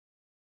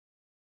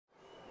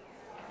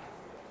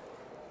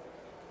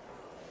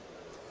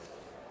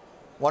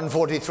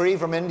143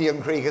 from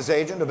Indian Creek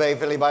agent, a bay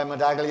filly by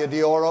Medaglia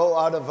d'Oro,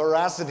 out of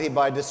Veracity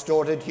by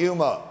Distorted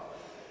Humor.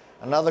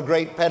 Another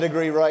great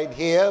pedigree right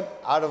here,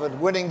 out of a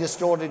winning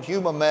Distorted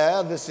Humor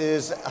mare. This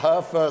is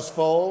her first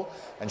foal,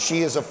 and she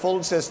is a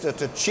full sister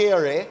to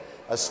Cheery,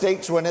 a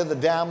stakes winner, the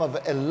dam of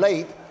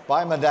Elate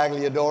by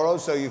Medaglia d'Oro.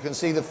 So you can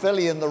see the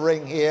filly in the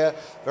ring here,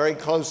 very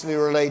closely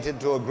related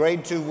to a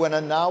Grade 2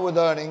 winner, now with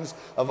earnings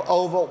of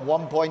over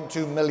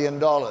 $1.2 million.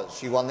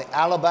 She won the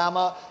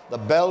Alabama, the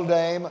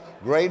Beldame,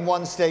 Grade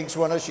 1 stakes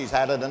winner. She's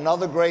had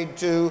another Grade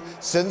 2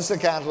 since the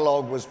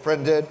catalogue was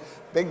printed.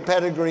 Big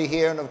pedigree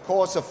here, and of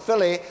course a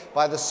filly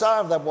by the sire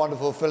of that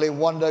wonderful filly,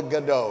 Wonder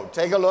Godot.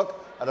 Take a look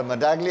at a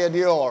Medaglia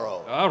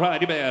d'Oro. All right,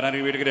 you bet. I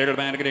need to get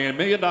 $1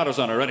 million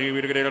on her. Ready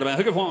to get $1 million.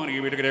 Hook of one.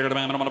 You get $1 million.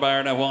 I'm going to buy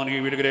her now. One.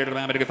 You get $1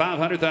 million.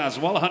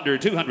 500,000. Well,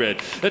 100, 200.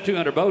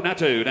 200. Bow now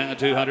 2. Down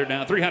 200.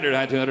 Down 300.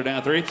 Down 200.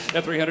 Down 3.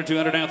 300.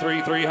 200. Down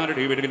 3. 300.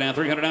 You get down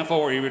 300. Down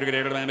 4. You get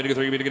 $1 million.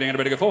 3. You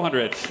get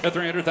 400.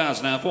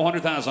 300,000. Now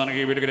 400,000.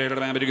 You get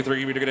 $1 million.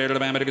 3. You get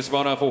 $1 million.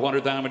 Spot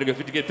 400,000. You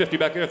get 50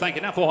 back there. Thank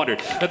you. Now 400.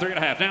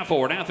 3.5. Now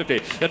 4. Now 50.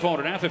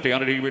 400. Now 50.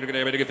 100. You get $1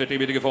 million. 50.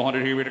 You get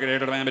 400. You get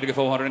 $1 million.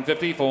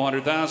 450.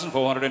 400,000.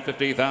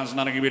 450,000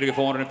 on a give you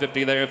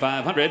 450 there,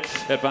 500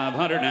 at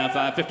 500 now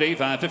 550,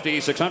 550,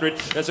 600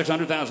 at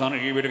 600,000 on a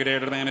give you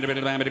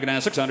get now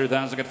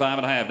 600,000 at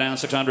 5.5 down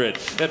 600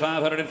 at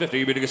 550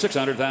 you get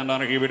 600,000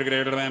 on a give you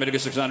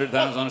get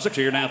 600,000 on a 6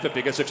 here now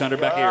 50 get 600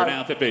 back here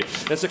now 50 at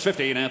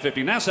 650 now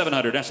 50 now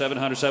 700 now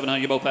 700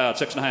 700 you both out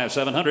 6.5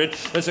 700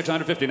 at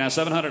 650 now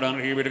 700 on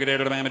a give you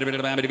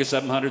get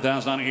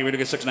 700,000 on a give you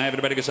get 6.5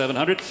 everybody get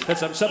 700 at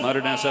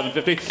 700 now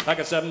 750 I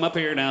got 7 up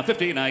here now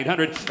 50 now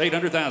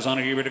 800,000 on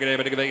a give you get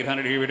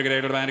 800 here we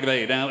get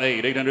 $800 down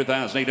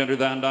 800,000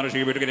 $800,000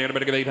 here we get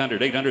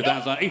 800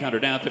 800,000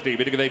 800 now 50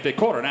 we get 8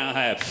 quarter now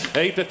half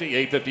 850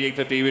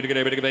 850 we get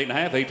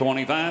 8.5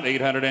 825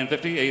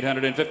 850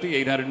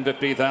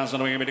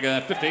 850,000 we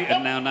get 50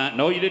 and now 9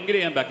 no you didn't get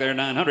in back there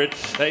 900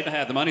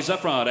 8.5 the money's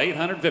up front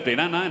 850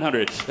 now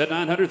 900 at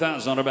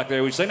 900,000 on back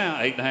there we say now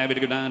 8.5 we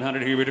get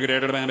 900 here we get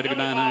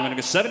 900 we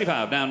get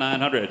 75 down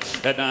 900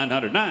 at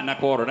 900 9 not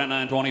quarter down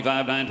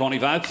 925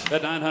 925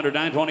 at 900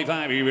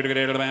 925 here we get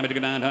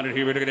 900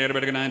 here we get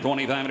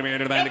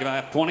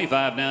 925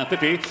 25 now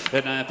 50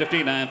 at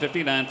 950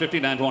 950 950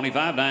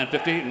 925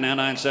 950 now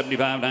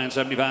 975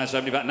 975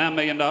 75 $9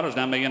 million now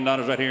 $1 million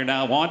right here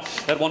now one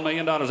at $1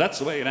 million that's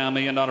the way now $1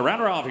 million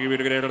round her off here we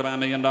get $1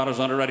 million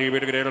under right here we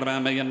get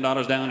 $1 million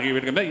down here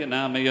we get $1 million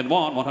now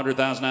 $1,000,000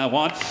 100,000 now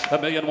one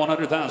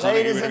 $1,100,000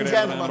 ladies and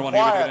gentlemen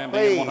quiet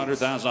please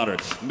 $100,000 under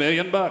 $1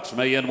 million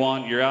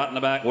 $1,000,000 you're out in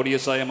the back what do you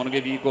say I'm going to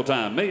give you equal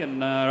time right here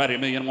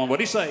 $1,000,000 what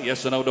do you say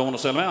yes or no don't want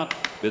to sell them out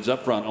bids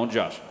up front on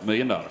Josh $1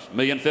 million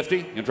 $1,050,000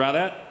 you can try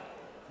that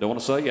don't want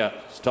to say yet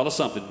tell us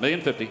something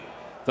 $1,050,000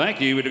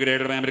 thank you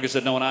we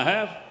said no and I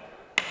have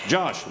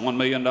Josh $1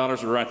 million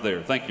right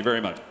there thank you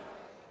very much.